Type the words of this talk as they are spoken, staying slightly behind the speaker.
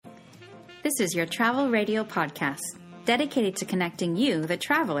This is your travel radio podcast, dedicated to connecting you, the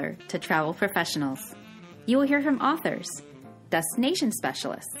traveler, to travel professionals. You will hear from authors, destination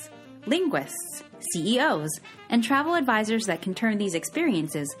specialists, linguists, CEOs, and travel advisors that can turn these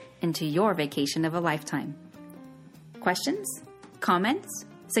experiences into your vacation of a lifetime. Questions? Comments?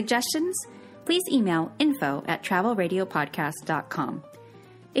 Suggestions? Please email info@travelradiopodcast.com.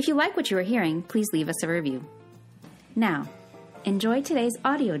 If you like what you are hearing, please leave us a review. Now, enjoy today's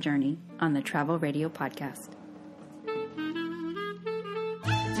audio journey on the Travel Radio Podcast.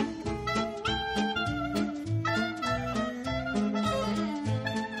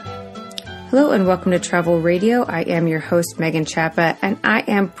 Hello and welcome to Travel Radio. I am your host, Megan Chapa, and I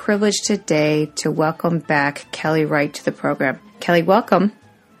am privileged today to welcome back Kelly Wright to the program. Kelly, welcome.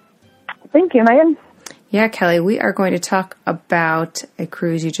 Thank you, Megan. Yeah, Kelly, we are going to talk about a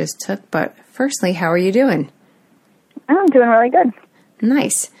cruise you just took, but firstly, how are you doing? I'm doing really good.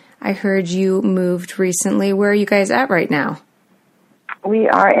 Nice. I heard you moved recently. Where are you guys at right now? We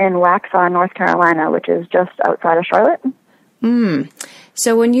are in Waxhaw, North Carolina, which is just outside of Charlotte.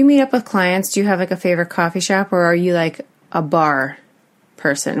 So when you meet up with clients, do you have like a favorite coffee shop, or are you like a bar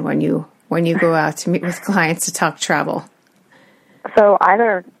person when you go out to meet with clients to talk travel? So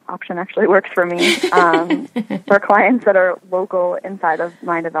either option actually works for me. For clients that are local inside of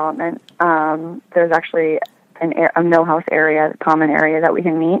my development, there's actually a Millhouse area, a common area that we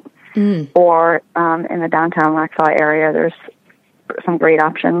can meet. Or in the downtown Waxhaw area, there's some great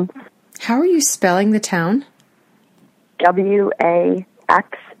options. How are you spelling the town? Waxhaw.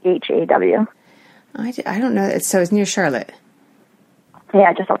 I don't know. So it's near Charlotte.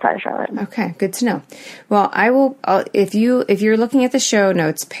 Yeah, just outside of Charlotte. Okay, good to know. Well, if you're looking at the show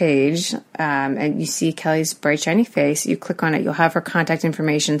notes page and you see Kelly's bright shiny face, you click on it. You'll have her contact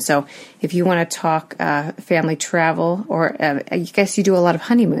information. So if you want to talk family travel, or I guess you do a lot of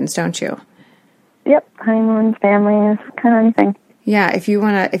honeymoons, don't you? Yep, honeymoons, families, kind of anything. Yeah, if you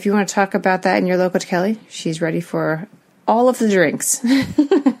want to talk about that and you're local to Kelly, she's ready for all of the drinks.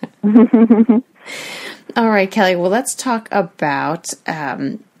 All right, Kelly. Well, let's talk about,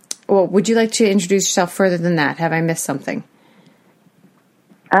 would you like to introduce yourself further than that? Have I missed something?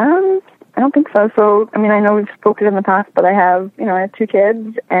 I don't think so. So, I know we've spoken in the past, but I have 2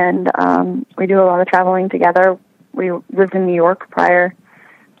 kids, and we do a lot of traveling together. We lived in New York prior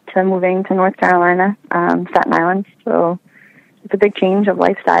to moving to North Carolina, Staten Island. So it's a big change of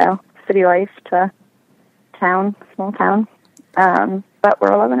lifestyle, city life to town, small town. But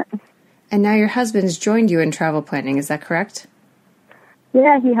we're loving it. And now your husband's joined you in travel planning, is that correct?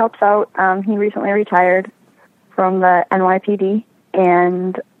 Yeah, he helps out. He recently retired from the NYPD,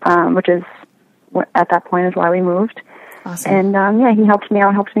 and which is, at that point, is why we moved. Awesome. And he helps me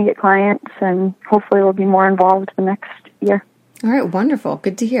out, helps me get clients, and hopefully we'll be more involved the next year. All right, wonderful.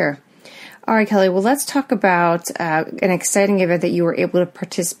 Good to hear. All right, Kelly, well, let's talk about an exciting event that you were able to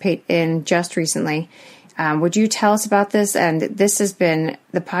participate in just recently. Would you tell us about this? And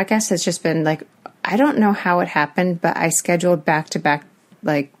the podcast has just been like, I don't know how it happened, but I scheduled back-to-back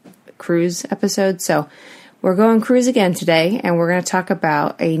cruise episodes. So we're going cruise again today, and we're going to talk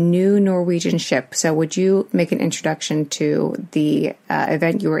about a new Norwegian ship. So would you make an introduction to the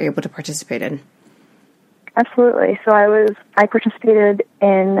event you were able to participate in? Absolutely. So I participated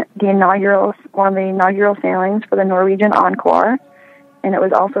in one of the inaugural sailings for the Norwegian Encore. And it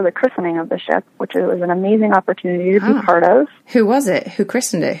was also the christening of the ship, which was an amazing opportunity to be part of. Who was it? Who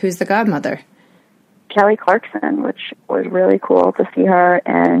christened it? Who's the godmother? Kelly Clarkson, which was really cool to see her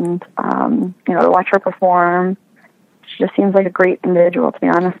and, to watch her perform. She just seems like a great individual, to be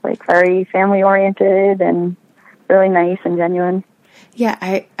honest, very family-oriented and really nice and genuine. Yeah,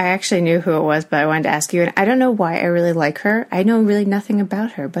 I actually knew who it was, but I wanted to ask you, and I don't know why I really like her. I know really nothing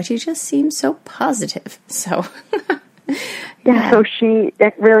about her, but she just seems so positive, so... Yeah, so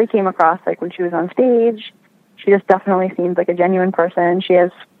it really came across when she was on stage. She just definitely seems like a genuine person. She has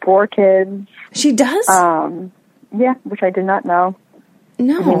 4 kids. She does? Yeah, which I did not know.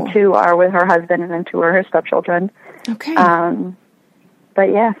 No. 2 are with her husband, and then 2 are her stepchildren. Okay.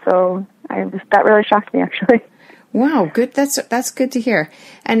 But yeah, so that really shocked me, actually. Wow, good. That's good to hear.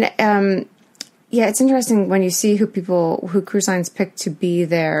 And yeah, it's interesting when you see who cruise lines pick to be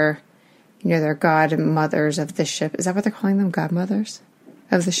their godmothers of the ship. Is that what they're calling them? Godmothers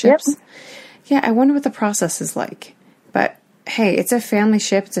of the ships? Yep. Yeah, I wonder what the process is like. But hey, it's a family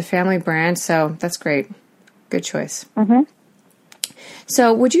ship. It's a family brand. So that's great. Good choice. Mm-hmm.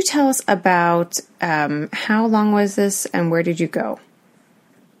 So would you tell us about how long was this and where did you go?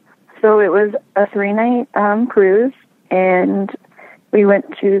 So it was a 3-night cruise, and we went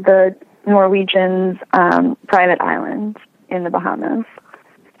to the Norwegian's private island in the Bahamas.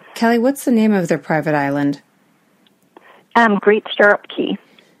 Kelly, what's the name of their private island? Great Stirrup Cay.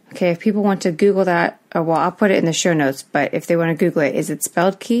 Okay, if people want to Google that, well, I'll put it in the show notes, but if they want to Google it, is it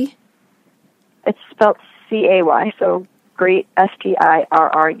spelled Key? It's spelled C-A-Y, so Great,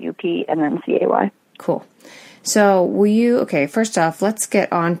 S-T-I-R-R-U-P, and then C-A-Y. Cool. So okay, first off, let's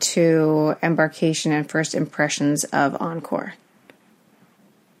get on to embarkation and first impressions of Encore.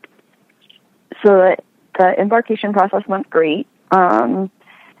 So the embarkation process went great.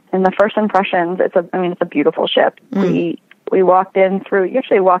 And the first impressions, it's a beautiful ship. You actually walked in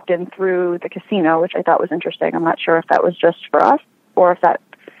through the casino, which I thought was interesting. I'm not sure if that was just for us or if that,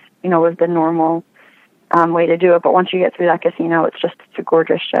 was the normal way to do it. But once you get through that casino, it's a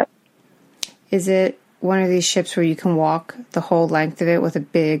gorgeous ship. Is it one of these ships where you can walk the whole length of it with a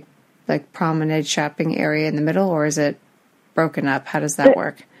big, promenade shopping area in the middle, or is it broken up? How does that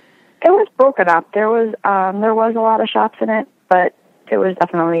work? It was broken up. There was a lot of shops in it, but it was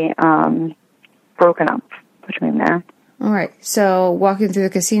definitely broken up between there. All right. So walking through the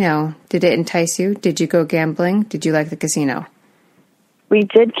casino, did it entice you? Did you go gambling? Did you like the casino? We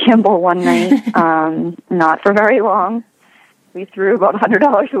did gamble one night, not for very long. We threw about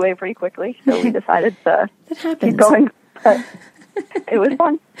 $100 away pretty quickly, so we decided to keep going. But it was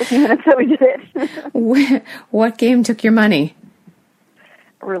fun. The few minutes that we did it. What game took your money?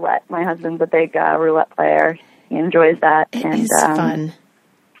 Roulette. My husband's a big roulette player. He enjoys that. It is fun.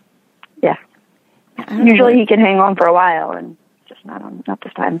 Yeah. Usually he can hang on for a while, and just not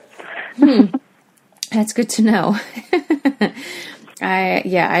this time. That's good to know. I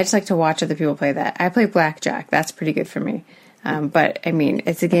just like to watch other people play that. I play blackjack. That's pretty good for me. But I mean,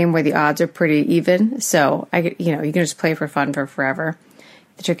 it's a game where the odds are pretty even, so you can just play for fun for forever.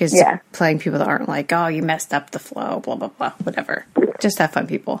 The trick is playing people that aren't like, oh, you messed up the flow, blah blah blah, whatever. Just have fun,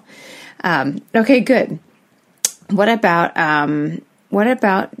 people. Okay, good. What about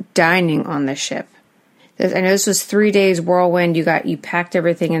dining on the ship? I know this was 3 days whirlwind. You packed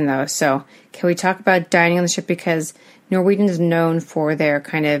everything in those. So can we talk about dining on the ship? Because Norwegian is known for their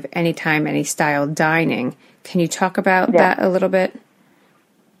kind of anytime, any style dining. Can you talk about that a little bit?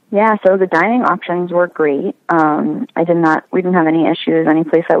 Yeah, so the dining options were great. We didn't have any issues any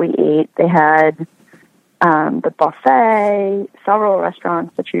place that we ate. They had the buffet, several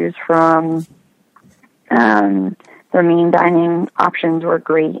restaurants to choose from. Their main dining options were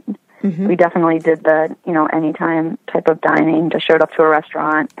great. Mm-hmm. We definitely did the, anytime type of dining, just showed up to a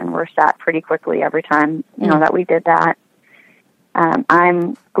restaurant and were sat pretty quickly every time, that we did that.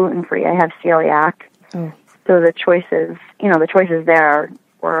 I'm gluten-free. I have celiac. Oh. So the choices there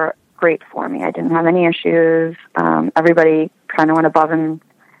were great for me. I didn't have any issues. Everybody kind of went above and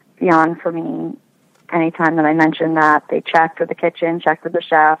beyond for me. Anytime that I mentioned that, they checked with the kitchen, checked with the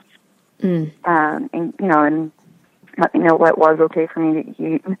chefs, and let me know what was okay for me to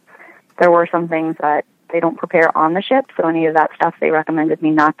eat. There were some things that they don't prepare on the ship, so any of that stuff they recommended me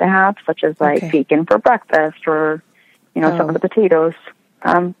not to have, such as bacon for breakfast or, some of the potatoes,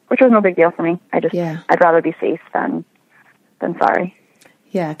 which was no big deal for me. I'd rather be safe than sorry.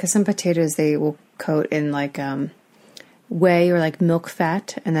 Yeah, because some potatoes they will coat in whey or milk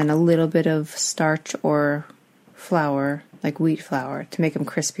fat, and then a little bit of starch or flour, like wheat flour, to make them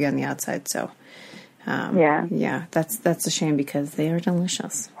crispy on the outside. So, that's a shame because they are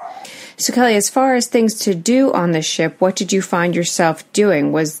delicious. So, Kelly, as far as things to do on the ship, what did you find yourself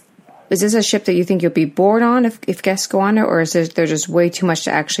doing? Was this a ship that you think you'll be bored on if guests go on it, or is there just way too much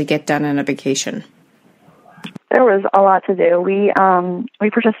to actually get done on a vacation? There was a lot to do. We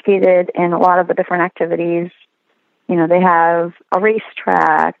participated in a lot of the different activities. They have a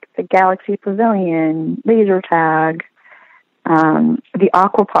racetrack, the Galaxy Pavilion, laser tag, the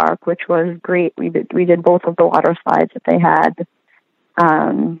aqua park, which was great. We did both of the water slides that they had.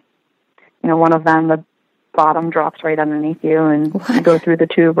 One of them, the bottom drops right underneath you and you go through the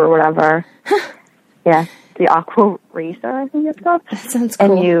tube or whatever. Yeah, the aqua racer, I think it's called. That sounds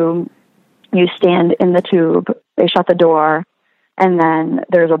cool. And you stand in the tube, they shut the door, and then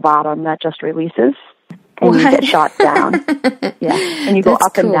there's a bottom that just releases, and you get shot down. Yeah, and you go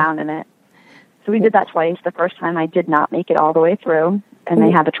up and down in it. So we did that twice. The first time I did not make it all the way through, and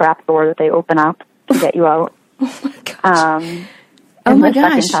they have a trap door that they open up to get you out. Oh my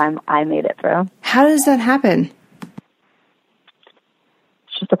gosh. The second time I made it through. How does that happen?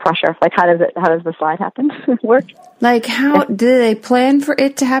 It's just the pressure. How does the slide happen? Work? Do they plan for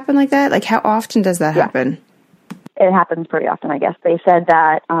it to happen like that? How often does that happen? It happens pretty often, I guess. They said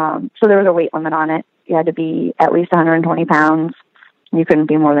that, so there was a weight limit on it. You had to be at least 120 pounds. You couldn't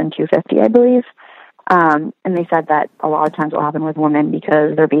be more than 250, I believe. And they said that a lot of times it will happen with women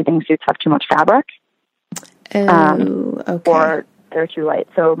because their bathing suits have too much fabric. Okay. Or they're too light.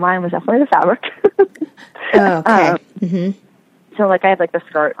 So mine was definitely the fabric. Oh, okay. So like I had like the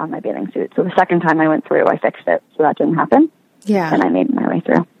skirt on my bathing suit. So the second time I went through, I fixed it so that didn't happen. Yeah. And I made my way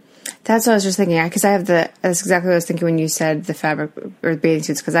through. That's what I was just thinking. Because that's exactly what I was thinking when you said the fabric or the bathing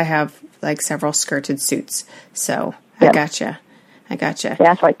suits, because I have like several skirted suits. So I gotcha.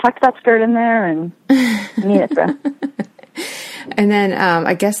 Yeah, so I tucked that skirt in there and made it through. And then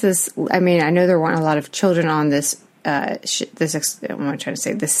I guess I know there weren't a lot of children on this, what am I trying to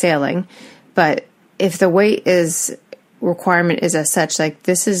say, the sailing. But if the weight requirement is as such, like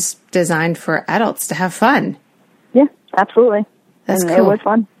this is designed for adults to have fun. Yeah, absolutely. That's cool. It was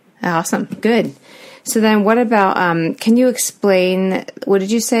fun. Awesome. Good. So then what about, can you explain, what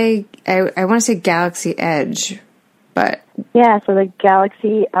did you say? I want to say Galaxy Edge, but. Yeah, so the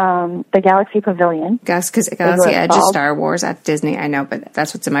Galaxy Pavilion. Because Galaxy Edge is Star Wars at Disney, I know, but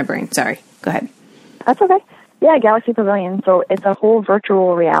that's what's in my brain. Sorry. Go ahead. That's okay. Yeah, Galaxy Pavilion. So it's a whole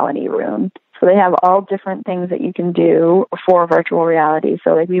virtual reality room. So they have all different things that you can do for virtual reality.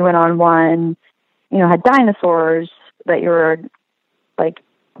 So like we went on one, had dinosaurs that you were like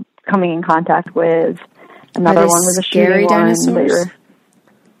coming in contact with. Another one was a scary dinosaurs.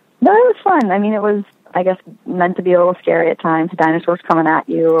 No, it was fun. I mean, it was, I guess, meant to be a little scary at times, dinosaurs coming at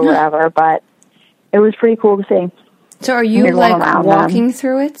you or whatever, but it was pretty cool to see. So are you like walking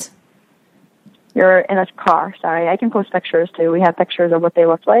through it? You're in a car. Sorry, I can post pictures too. We have pictures of what they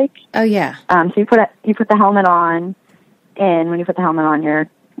look like. Oh yeah. So you put the helmet on, and when you put the helmet on,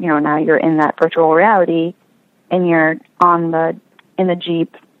 now you're in that virtual reality, and you're in the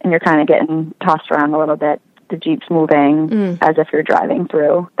Jeep, and you're kind of getting tossed around a little bit. The Jeep's moving as if you're driving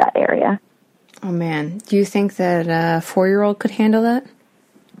through that area. Oh man, do you think that a 4-year-old could handle that?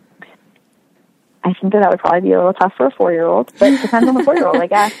 I think that would probably be a little tough for a 4-year-old, but it depends on the 4-year-old, I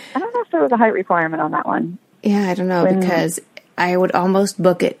guess. I don't know if there was a height requirement on that one. Yeah, I don't know, because I would almost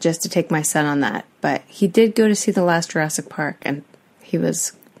book it just to take my son on that. But he did go to see the last Jurassic Park, and he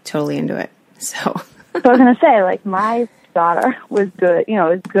was totally into it. So I was going to say, like, my daughter was good,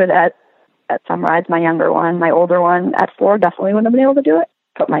 was good at some rides. My younger one, my older one at 4 definitely wouldn't have been able to do it.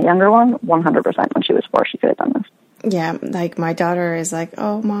 But my younger one, 100% when she was 4, she could have done this. Yeah, like my daughter is like,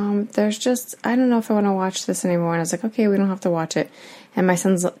 oh, Mom, I don't know if I want to watch this anymore. And I was like, okay, we don't have to watch it. And my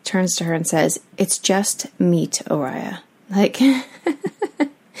son turns to her and says, it's just meat, Oriah. Like,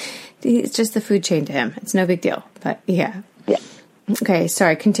 it's just the food chain to him. It's no big deal. But yeah. Yeah. Okay,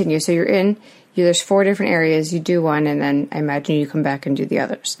 sorry, continue. So there's 4 different areas. You do one, and then I imagine you come back and do the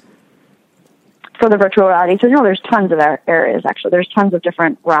others. For the virtual reality. So, there's tons of areas, actually. There's tons of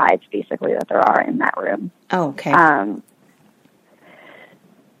different rides, basically, that there are in that room. Oh, okay.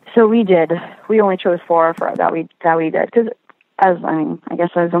 So we only chose 4 that we did. Because, I guess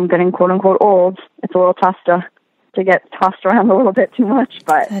as I'm getting quote-unquote old, it's a little tough to get tossed around a little bit too much.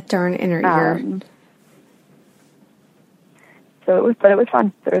 But that darn inner ear. So it was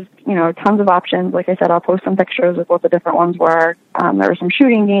fun. There's, tons of options. Like I said, I'll post some pictures of what the different ones were. There were some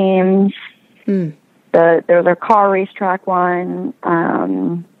shooting games. There was a car racetrack one.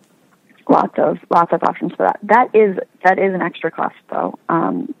 Lots of options for that. That is an extra cost though.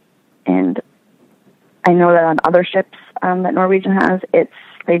 And I know that on other ships that Norwegian has,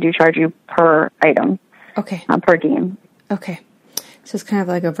 they do charge you per item. Okay. Per game. Okay. So it's kind of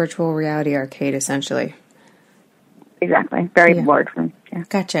like a virtual reality arcade, essentially. Exactly. Very large room. Yeah.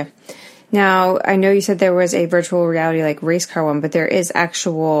 Gotcha. Now, I know you said there was a virtual reality like race car one, but there is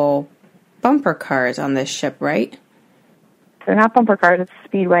actual bumper cars on this ship, right? They're not bumper cars, it's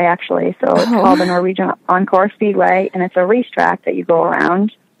Speedway, actually. So it's called the Norwegian Encore Speedway, and it's a racetrack that you go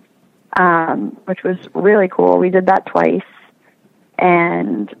around, which was really cool. We did that twice,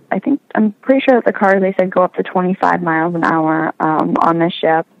 and I'm pretty sure that the cars, they said, go up to 25 miles an hour on this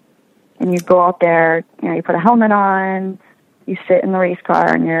ship. And you go out there, you put a helmet on, you sit in the race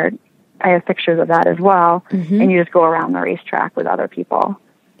car, and I have pictures of that as well, and you just go around the racetrack with other people.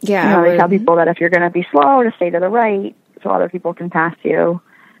 Yeah, they tell people that if you're going to be slow, to stay to the right so other people can pass you.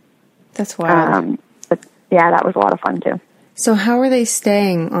 That's wild. But yeah, that was a lot of fun too. So how are they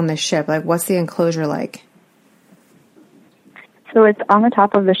staying on the ship? Like, what's the enclosure like? So it's on the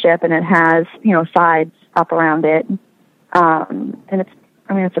top of the ship, and it has, sides up around it. And it's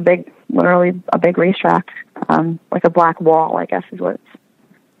literally a big racetrack, like a black wall, I guess is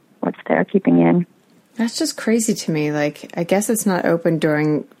what's there keeping in. That's just crazy to me. Like, I guess it's not open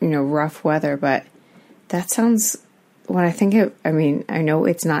during, rough weather, but that sounds, when I think of, I know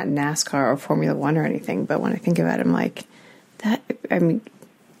it's not NASCAR or Formula One or anything, but when I think about it, I'm like,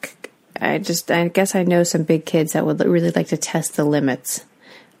 I guess I know some big kids that would really like to test the limits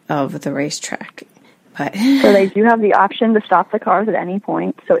of the racetrack. But so they do have the option to stop the cars at any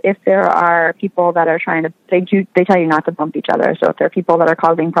point. So if there are people that are trying to, they tell you not to bump each other. So if there are people that are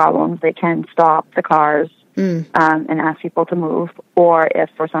causing problems, they can stop the cars and ask people to move. Or if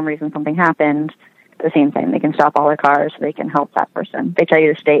for some reason something happened, the same thing. They can stop all the cars so they can help that person. They tell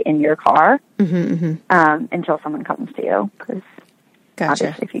you to stay in your car until someone comes to you. Because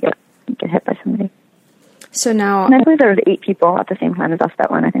gotcha. If you get hit by somebody. So now, and I believe there was 8 people at the same time as us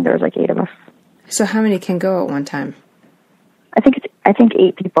that went. I think there was like 8 of us. So how many can go at one time? I think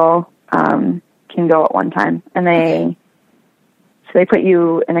 8 people can go at one time, and they put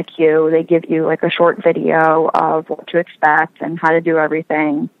you in a queue. They give you like a short video of what to expect and how to do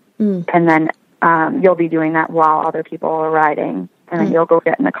everything, and then you'll be doing that while other people are riding, and then you'll go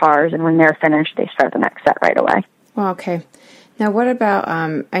get in the cars, and when they're finished, they start the next set right away. Well, okay. Now, what about?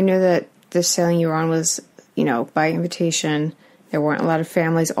 I know that the sailing you were on was, by invitation. There weren't a lot of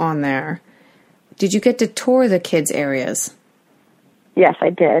families on there. Did you get to tour the kids' areas? Yes, I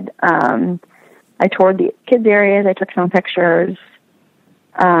did. I toured the kids' areas. I took some pictures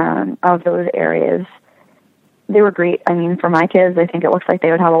of those areas. They were great. I mean, for my kids, I think it looks like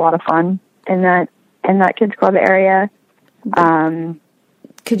they would have a lot of fun in that kids' club area.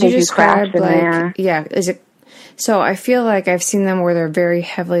 Could you describe, is it? So I feel like I've seen them where they're very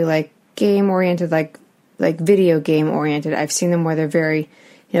heavily like game oriented, like video game oriented. I've seen them where they're very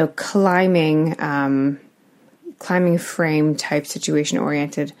climbing frame type situation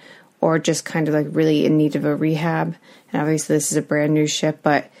oriented, or just kind of like really in need of a rehab. And obviously this is a brand new ship,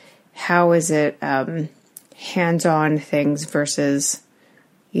 but how is it hands-on things versus,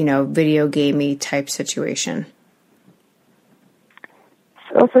 video gamey type situation?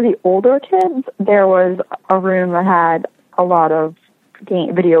 So for the older kids, there was a room that had a lot of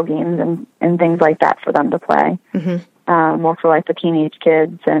video games and things like that for them to play. More for like the teenage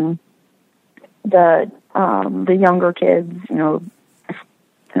kids and the younger kids. I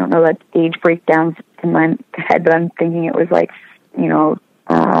don't know that age breakdowns in my head, but I'm thinking it was like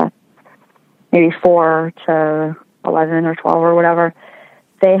maybe 4 to 11 or 12 or whatever.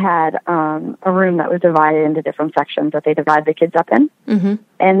 They had a room that was divided into different sections that they divide the kids up in.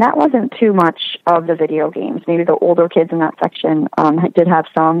 And that wasn't too much of the video games. Maybe the older kids in that section did have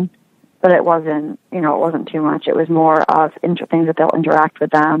some, but it wasn't too much. It was more of things that they'll interact with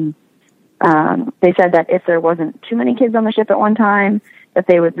them. They said that if there wasn't too many kids on the ship at one time, that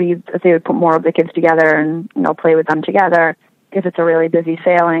they would put more of the kids together and play with them together. If it's a really busy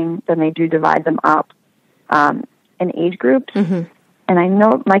sailing, then they do divide them up in age groups. And I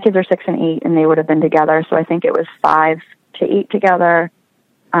know my kids are 6 and 8, and they would have been together. So I think it was 5 to 8 together,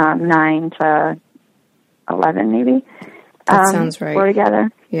 9 to 11 maybe. That sounds right. Were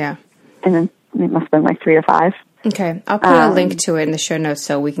together. Yeah. And then it must have been like 3 to 5. Okay. I'll put a link to it in the show notes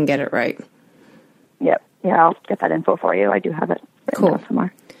so we can get it right. Yep. Yeah, I'll get that info for you. I do have it cool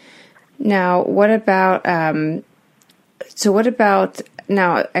somewhere. Now, what about, now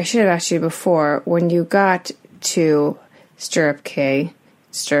I should have asked you before, when you got to Stirrup Cay,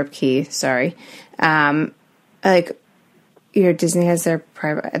 sorry. Disney has their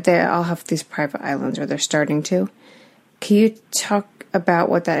they all have these private islands, or they're starting to. Can you talk about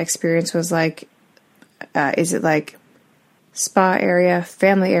what that experience was like? Is it like spa area,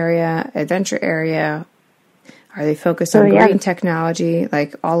 family area, adventure area? Are they focused on green technology?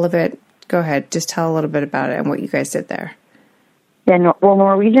 Like all of it? Go ahead. Just tell a little bit about it and what you guys did there. Yeah,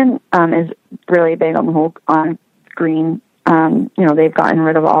 Norwegian is really big on the whole green. They've gotten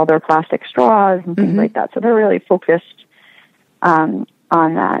rid of all their plastic straws and things like that. So they're really focused on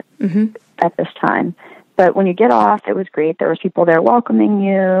that at this time. But when you get off, it was great. There was people there welcoming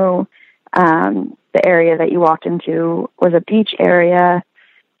you. The area that you walked into was a beach area.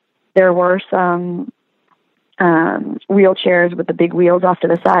 There were some wheelchairs with the big wheels off to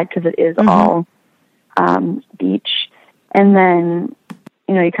the side because it is all beach. And then,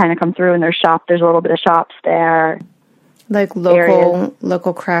 you kind of come through and there's a little bit of shops there. Like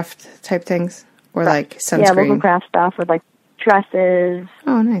local craft type things? Or like sunscreen? Yeah, local craft stuff with like dresses.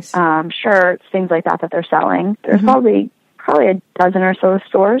 Oh, nice. Shirts, things like that they're selling. There's probably a dozen or so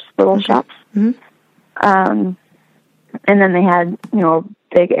stores, little shops. And then they had, a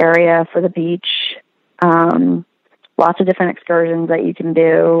big area for the beach. Lots of different excursions that you can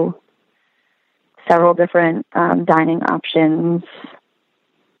do. Several different dining options.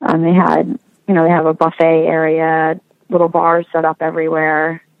 They had, they have a buffet area, little bars set up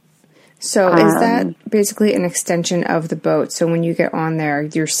everywhere. So is that basically an extension of the boat? So when you get on there,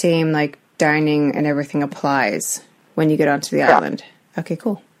 your same like dining and everything applies when you get onto the island? Okay,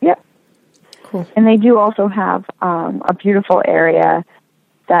 cool. Yep. Cool. And they do also have a beautiful area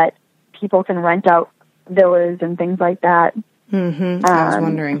that people can rent out villas and things like that. Mm-hmm. I was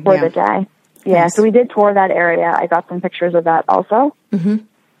wondering. For the day. Yeah, nice. So we did tour that area. I got some pictures of that also.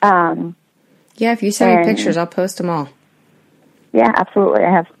 Mm-hmm. Yeah, if you send me pictures, I'll post them all. Yeah, absolutely.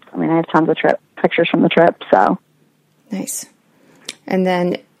 I have tons of pictures from the trip, so. Nice. And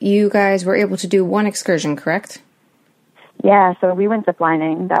then you guys were able to do one excursion, correct? Yeah, so we went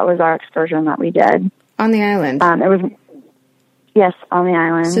ziplining. That was our excursion that we did. On the island? Yes, on the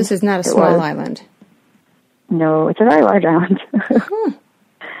island. So this is not a small island? No, it's a very large island.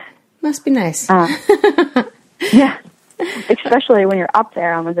 Must be nice. Yeah. Especially when you're up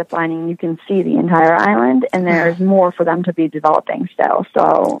there on the ziplining, you can see the entire island, and there's more for them to be developing still.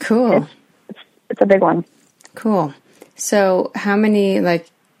 So cool. It's a big one. Cool. So how many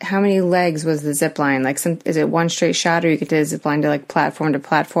legs was the zip line? Like, is it one straight shot, or you get to zip line to like platform to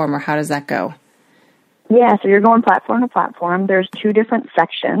platform, or how does that go? Yeah, so you're going platform to platform. There's 2 different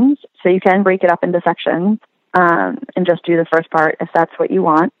sections, so you can break it up into sections and just do the first part if that's what you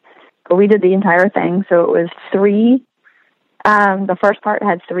want. But we did the entire thing, so it was 3. The first part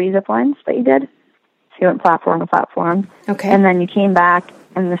had 3 zip lines that you did. So you went platform to platform. Okay. And then you came back,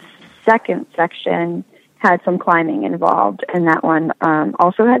 and the second section had some climbing involved, and that one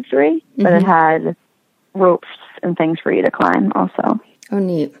also had 3, but it had ropes and things for you to climb also. Oh,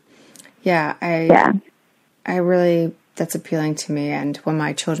 neat. Yeah, I really, that's appealing to me, and when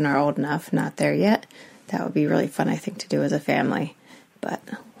my children are old enough, not there yet, that would be really fun, I think, to do as a family. But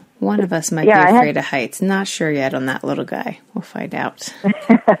one of us might be afraid of heights. Not sure yet on that little guy. We'll find out.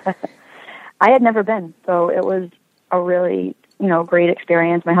 I had never been, so it was a really, great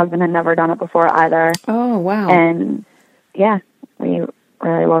experience. My husband had never done it before either. Oh, wow. And, yeah, we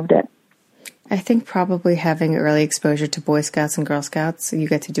really loved it. I think probably having early exposure to Boy Scouts and Girl Scouts, you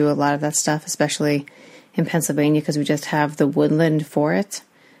get to do a lot of that stuff, especially in Pennsylvania, because we just have the woodland for it.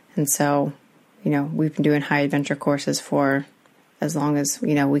 And so, we've been doing high adventure courses for as long as,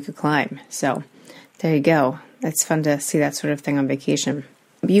 we could climb. So there you go. It's fun to see that sort of thing on vacation.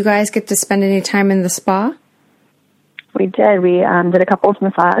 You guys get to spend any time in the spa? We did. We did a couples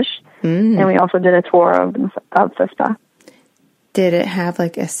massage, and we also did a tour of the spa. Did it have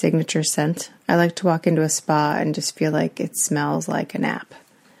like a signature scent? I like to walk into a spa and just feel like it smells like an app.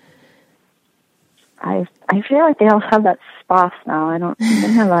 I feel like they all have that spa smell. I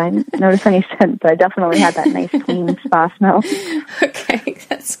didn't notice any scent, but I definitely had that nice clean spa smell. Okay,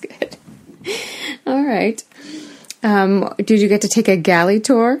 that's good. All right. Did you get to take a galley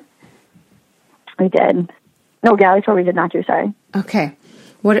tour? We did. No, galley tour we did not do, sorry. Okay.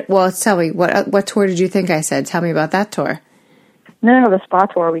 Tell me, what tour did you think I said? Tell me about that tour. No, the spa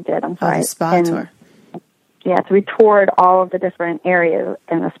tour we did, I'm sorry. Oh, the spa tour. Yeah, so we toured all of the different areas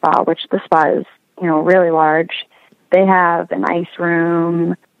in the spa, which the spa is, really large. They have an ice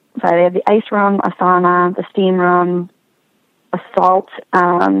room. Sorry, they have the ice room, a sauna, the steam room, a salt,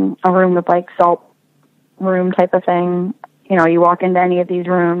 a room with like salt room type of thing. You walk into any of these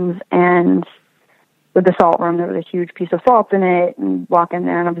rooms, and with the salt room, there was a huge piece of salt in it, and walk in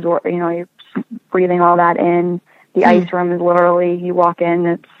there and absorb, you're breathing all that in. The ice room is literally, you walk in,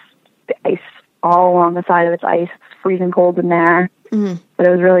 it's the ice all along the side of its ice. It's freezing cold in there. But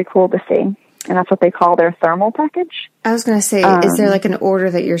it was really cool to see. And that's what they call their thermal package. I was going to say, is there like an order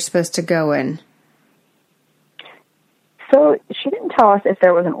that you're supposed to go in? So she didn't tell us if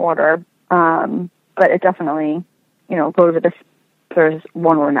there was an order, but it definitely, goes with there's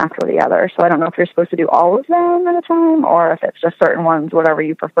one room after the other. So I don't know if you're supposed to do all of them at a time, or if it's just certain ones, whatever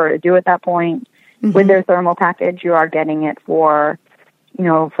you prefer to do at that point. With their thermal package, you are getting it for,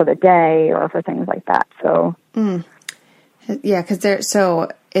 for the day or for things like that. So, yeah, because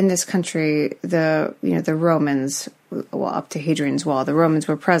so in this country, the Romans, up to Hadrian's Wall, the Romans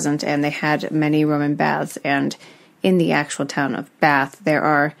were present, and they had many Roman baths. And in the actual town of Bath, there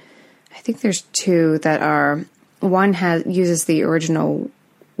are, I think there's 2 that are. One uses the original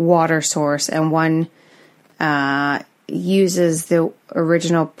water source, and one uses the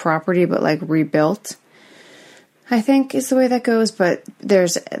original property but like rebuilt, I think is the way that goes. But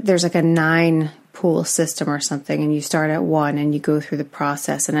there's like a 9 pool system or something, and you start at 1 and you go through the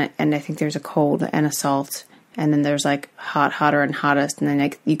process, and I think there's a cold and a salt, and then there's like hot, hotter, and hottest, and then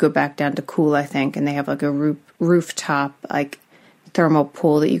like you go back down to cool, I think, and they have like a rooftop like thermal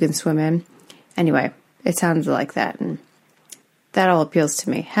pool that you can swim in. Anyway, it sounds like that, and that all appeals to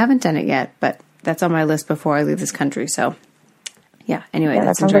me. Haven't done it yet, but that's on my list before I leave this country. So, yeah, anyway,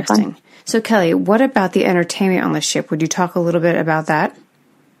 that's interesting. So, Kelly, what about the entertainment on the ship? Would you talk a little bit about that?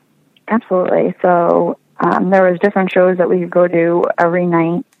 Absolutely. So, there was different shows that we could go to every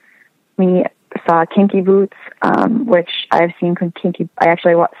night. We saw Kinky Boots, which I've seen Kinky. I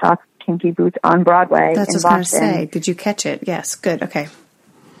actually saw Kinky Boots on Broadway That's in what I was Boston. going to say. Did you catch it? Yes. Good. Okay.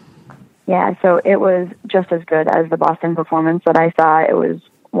 Yeah, so it was just as good as the Boston performance that I saw. It was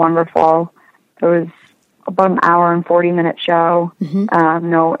wonderful. It was about an hour and 40-minute show,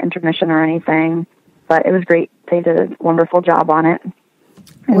 no intermission or anything, but it was great. They did a wonderful job on it.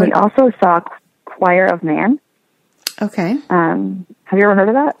 And we also saw Choir of Man. Okay. Have you ever heard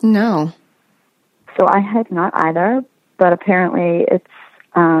of that? No. So I had not either, but apparently it's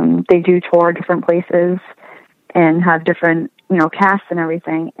they do tour different places and have different, casts and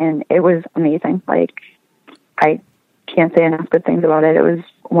everything, and it was amazing. Like, I can't say enough good things about it. It was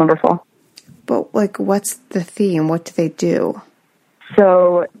wonderful. But, what's the theme? What do they do?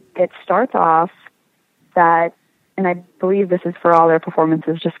 So it starts off that, and I believe this is for all their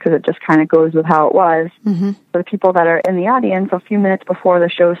performances just because it just kind of goes with how it was. Mm-hmm. So the people that are in the audience, a few minutes before the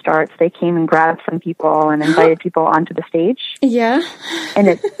show starts, they came and grabbed some people and invited people onto the stage. Yeah. And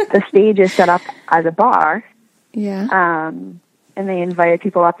the stage is set up as a bar. Yeah. And they invited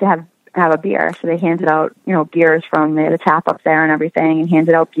people up to have a beer. So they handed out, beers they had a tap up there and everything, and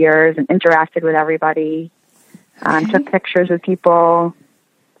handed out beers and interacted with everybody, took pictures with people.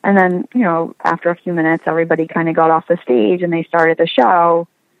 And then, after a few minutes, everybody kind of got off the stage and they started the show.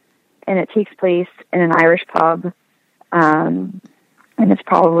 And it takes place in an Irish pub. And it's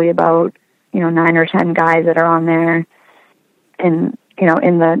probably about, 9 or 10 guys that are on there and, in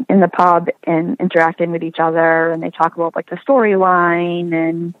the pub and interacting with each other. And they talk about the storyline,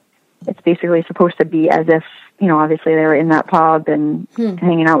 and it's basically supposed to be as if, obviously they were in that pub and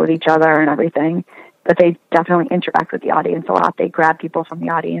hanging out with each other and everything. But they definitely interact with the audience a lot. They grab people from the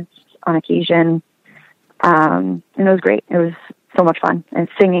audience on occasion. And it was great. It was so much fun. And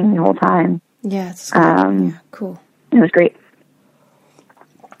singing the whole time. Yeah, it's yeah, cool. It was great.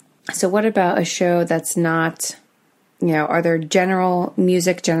 So what about a show that's not, are there general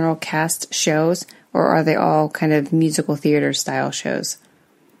cast shows, or are they all kind of musical theater style shows?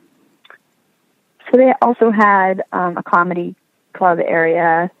 So they also had a comedy club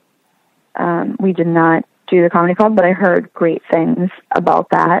area. We did not do the comedy club, but I heard great things about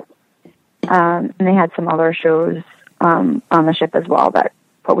that. And they had some other shows on the ship as well, but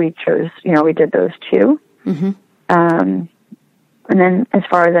we chose, we did those two. Mm-hmm. And then as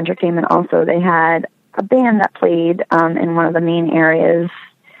far as entertainment, also they had a band that played in one of the main areas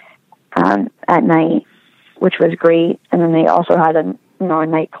at night, which was great. And then they also had a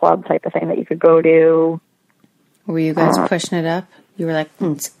nightclub type of thing that you could go to. Were you guys pushing it up? You were like,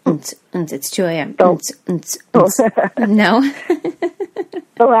 it's 2 a.m. No. No?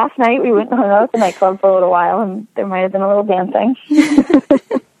 So last night we went and hung out at the nightclub for a little while, and there might have been a little dancing.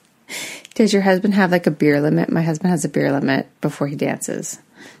 Does your husband have a beer limit? My husband has a beer limit before he dances.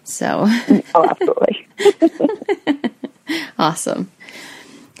 So. Oh, absolutely. Awesome.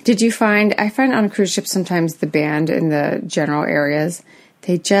 I find on cruise ships sometimes the band in the general areas,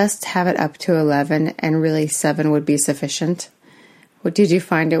 they just have it up to 11, and really 7 would be sufficient. What did you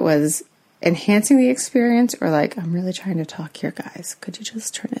find it was enhancing the experience, or I'm really trying to talk here, guys? Could you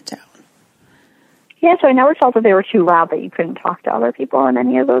just turn it down? Yeah, so I never felt that they were too loud that you couldn't talk to other people in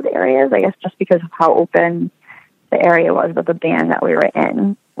any of those areas, I guess just because of how open the area was with the band that we were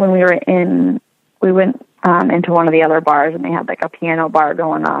in. When we were we went into one of the other bars, and they had a piano bar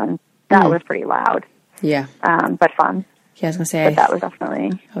going on. That was pretty loud. Yeah. But fun. Yeah, I was going to say. But that was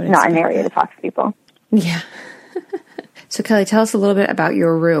definitely not an area to talk to people. Yeah. So, Kelly, tell us a little bit about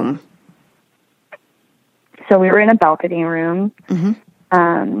your room. So we were in a balcony room,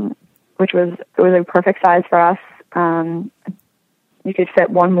 which was a perfect size for us. You could fit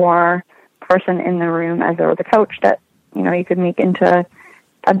one more person in the room, as there was a couch that you could make into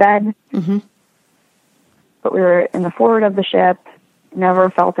a bed. Mm-hmm. But we were in the forward of the ship. Never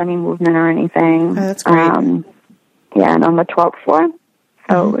felt any movement or anything. Oh, that's great. Yeah, and on the 12th floor,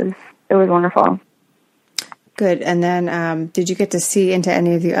 so it was wonderful. Good. And then, did you get to see into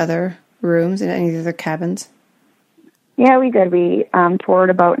any of the other rooms, in any of the other cabins? Yeah, we did. We toured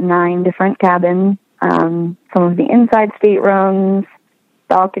about 9 different cabins, some of the inside staterooms,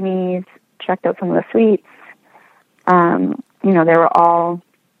 balconies, checked out some of the suites. They were all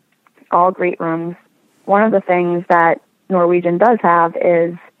great rooms. One of the things that Norwegian does have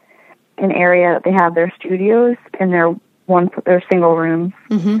is an area that they have their studios in their single rooms.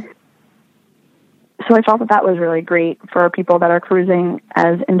 Mm-hmm. So I thought that was really great for people that are cruising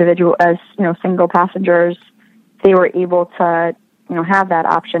as single passengers. They were able to, have that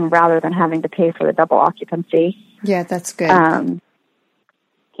option rather than having to pay for the double occupancy. Yeah, that's good. And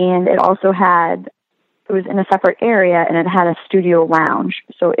it also it was in a separate area, and it had a studio lounge.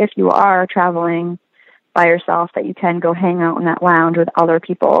 So if you are traveling by yourself, that you can go hang out in that lounge with other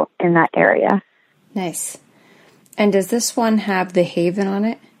people in that area. Nice. And does this one have the Haven on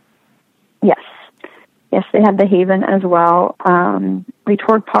it? Yes. Yes, they had the Haven as well. We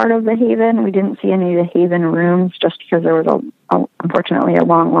toured part of the Haven. We didn't see any of the Haven rooms just because there was, unfortunately, a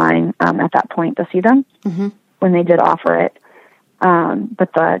long line at that point to see them when they did offer it.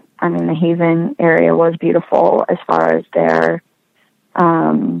 But the Haven area was beautiful as far as their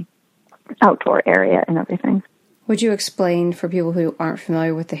outdoor area and everything. Would you explain for people who aren't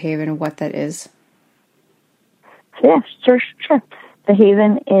familiar with the Haven what that is? Yeah, sure. The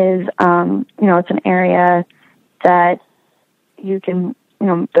Haven is, it's an area that you can,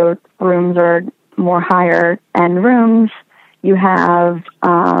 the rooms are more higher end rooms. You have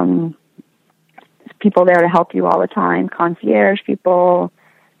people there to help you all the time, concierge people.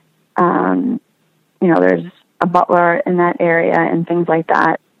 There's a butler in that area and things like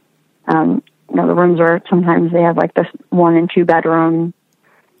that. The rooms are, sometimes they have like this 1 and 2 bedroom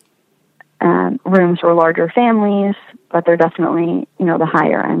rooms for larger families, but they're definitely, the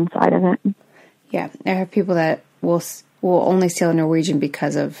higher end side of it. Yeah, I have people that will only sail Norwegian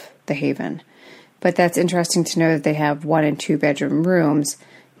because of the Haven. But that's interesting to know that they have 1 and 2 bedroom rooms.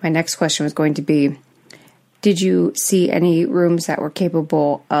 My next question was going to be, did you see any rooms that were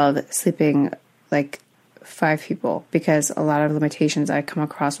capable of sleeping like 5 people? Because a lot of limitations I come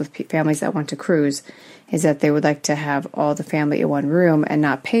across with families that want to cruise is that they would like to have all the family in one room and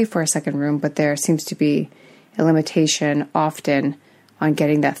not pay for a second room, but there seems to be a limitation often on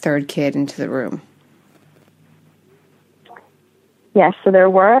getting that third kid into the room. Yes, so there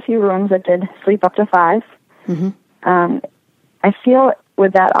were a few rooms that did sleep up to 5. I feel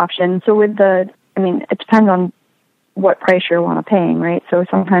with that option, so with it depends on what price you want to paying, right? So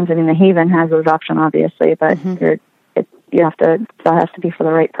sometimes, the Haven has those options, obviously, but that has to be for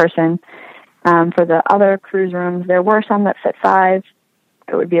the right person. For the other cruise rooms, there were some that fit 5.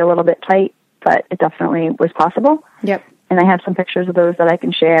 It would be a little bit tight, but it definitely was possible. Yep. And I have some pictures of those that I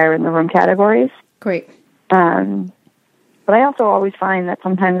can share in the room categories. Great. But I also always find that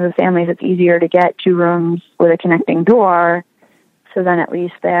sometimes with families, it's easier to get 2 rooms with a connecting door, so then at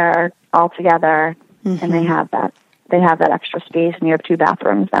least they're all together and they have that extra space, and you have 2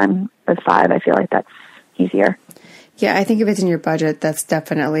 bathrooms. Then with 5, I feel like that's easier. Yeah, I think if it's in your budget, that's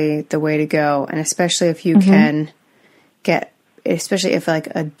definitely the way to go, and especially if you can get, especially if like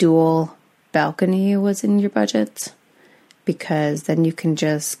a dual balcony was in your budget, because then you can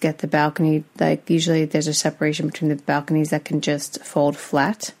just get the balcony, like usually there's a separation between the balconies that can just fold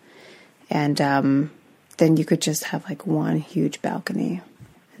flat, and then you could just have like one huge balcony,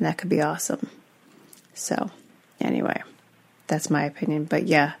 and that could be awesome. So anyway, that's my opinion, but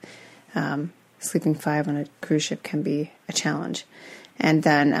yeah, sleeping 5 on a cruise ship can be a challenge. And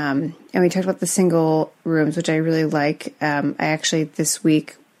then, and we talked about the single rooms, which I really like. I actually this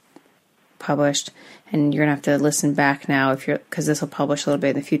week published, and you're gonna have to listen back now because this will publish a little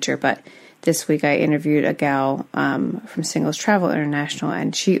bit in the future. But this week I interviewed a gal from Singles Travel International,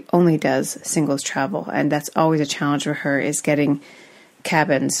 and she only does singles travel, and that's always a challenge for her, is getting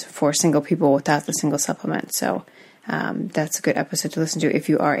cabins for single people without the single supplement. So that's a good episode to listen to if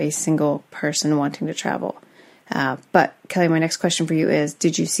you are a single person wanting to travel. But Kelly, my next question for you is,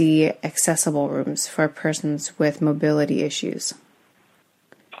 did you see accessible rooms for persons with mobility issues?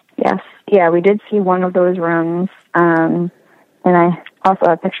 Yes. Yeah, we did see one of those rooms. And I also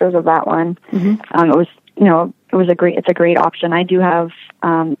have pictures of that one. It was, it's a great option. I do have,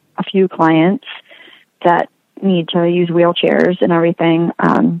 a few clients that need to use wheelchairs and everything.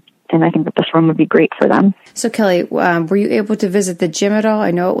 And I think that this room would be great for them. So, Kelly, were you able to visit the gym at all?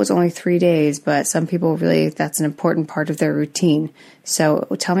 I know it was only 3 days, but some people really, that's an important part of their routine. So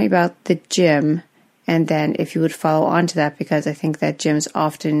tell me about the gym, and then if you would follow on to that, because I think that gyms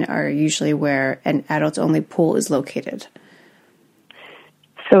often are usually where an adults-only pool is located.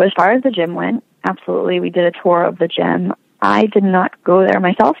 So as far as the gym went, absolutely, we did a tour of the gym. I did not go there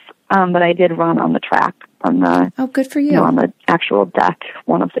myself, but I did run on the track. Oh, good for you. On the actual deck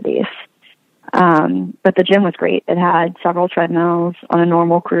one of the days. But the gym was great. It had several treadmills. On a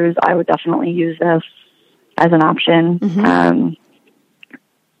normal cruise, I would definitely use this as an option.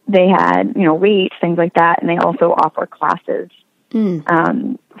 They had, weights, things like that, and they also offer classes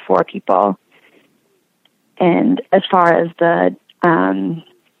for people. And as far as the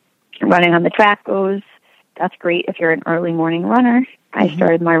running on the track goes, that's great if you're an early morning runner. I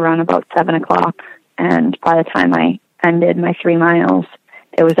started my run about 7 o'clock. And by the time I ended my 3 miles,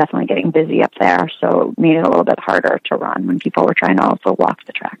 it was definitely getting busy up there. So it made it a little bit harder to run when people were trying to also walk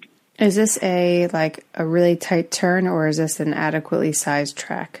the track. Is this a really tight turn, or is this an adequately sized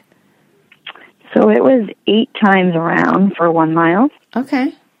track? So it was 8 times around for 1 mile.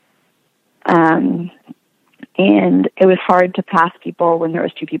 Okay. And it was hard to pass people when there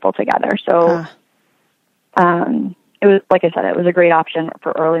was 2 people together. So it was, like I said, it was a great option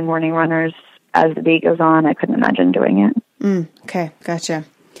for early morning runners. As the day goes on, I couldn't imagine doing it. Okay, gotcha.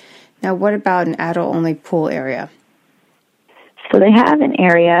 Now, what about an adult-only pool area? So they have an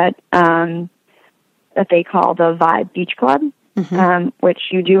area that they call the Vibe Beach Club, which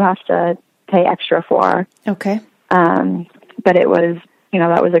you do have to pay extra for. Okay. But it was,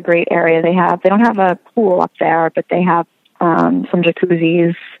 that was a great area. They don't have a pool up there, but they have some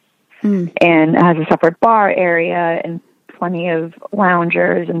jacuzzis, and it has a separate bar area and plenty of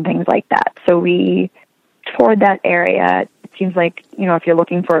loungers and things like that. So we toured that area. It seems like, if you're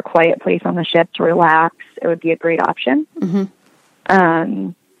looking for a quiet place on the ship to relax, it would be a great option.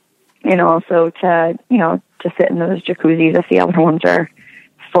 And also to sit in those jacuzzis if the other ones are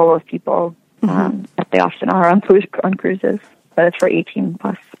full of people, as they often are on cruises. But it's for 18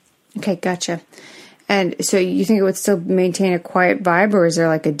 plus. Okay, gotcha. And so you think it would still maintain a quiet vibe, or is there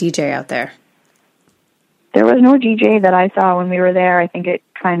like a DJ out there? There was no DJ that I saw when we were there. I think it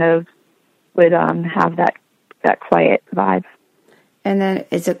kind of would have that quiet vibe. And then,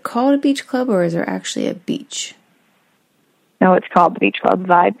 is it called a beach club, or is there actually a beach? No, it's called the Beach Club.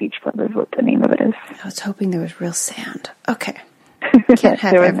 Vibe Beach Club is what the name of it is. I was hoping there was real sand. Okay. Can't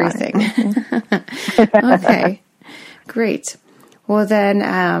have everything. Okay. Great. Well,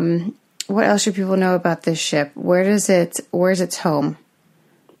 then, what else should people know about this ship? Where's its home?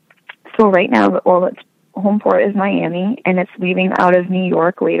 So right now, its home port is Miami, and it's leaving out of New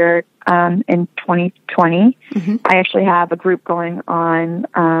York later in 2020. I actually have a group going on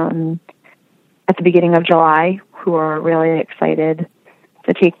at the beginning of July who are really excited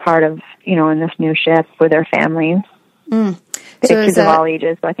to take part of, in this new ship with their families. Kids of all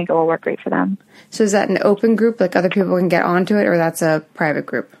ages, so I think it will work great for them. So is that an open group, like other people can get onto it, or that's a private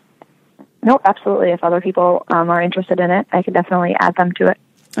group? Nope, absolutely. If other people are interested in it, I could definitely add them to it.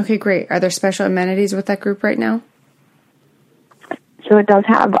 Okay, great. Are there special amenities with that group right now? So it does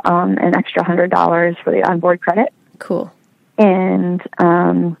have an extra $100 for the onboard credit. Cool. And,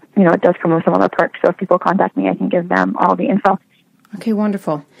 it does come with some other perks. So if people contact me, I can give them all the info. Okay,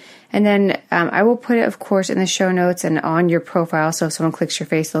 wonderful. And then I will put it, of course, in the show notes and on your profile. So if someone clicks your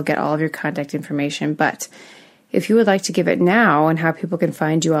face, they'll get all of your contact information. But if you would like to give it now and how people can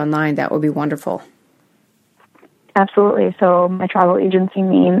find you online, that would be wonderful. Absolutely. So my travel agency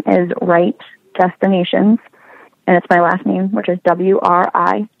name is Wright Destinations, and it's my last name, which is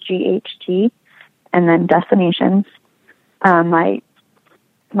WRIGHT, and then Destinations.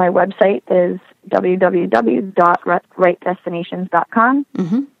 My website is www.wrightdestinations.com,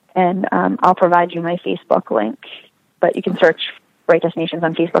 and I'll provide you my Facebook link. But you can search Wright Destinations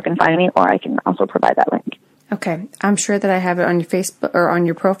on Facebook and find me, or I can also provide that link. Okay. I'm sure that I have it on your Facebook or on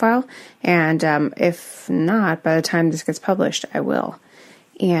your profile, and if not, by the time this gets published, I will.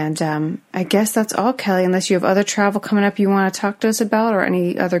 And I guess that's all, Kelly, unless you have other travel coming up you want to talk to us about, or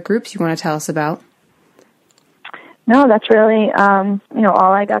any other groups you want to tell us about. No, that's really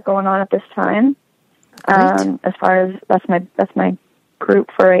all I got going on at this time. As far as that's my group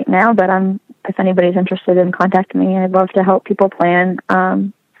for right now. But if anybody's interested in contacting me, I'd love to help people plan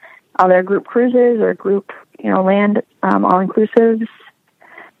other group cruises or group land all inclusives.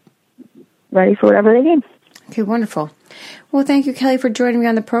 Ready for whatever they need. Okay, wonderful. Well, thank you, Kelly, for joining me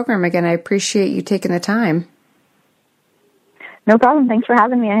on the program again. I appreciate you taking the time. No problem. Thanks for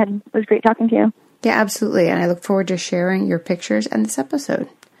having me. It was great talking to you. Yeah, absolutely. And I look forward to sharing your pictures and this episode.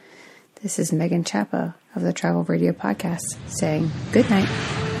 This is Megan Chapa of the Travel Radio Podcast saying good night.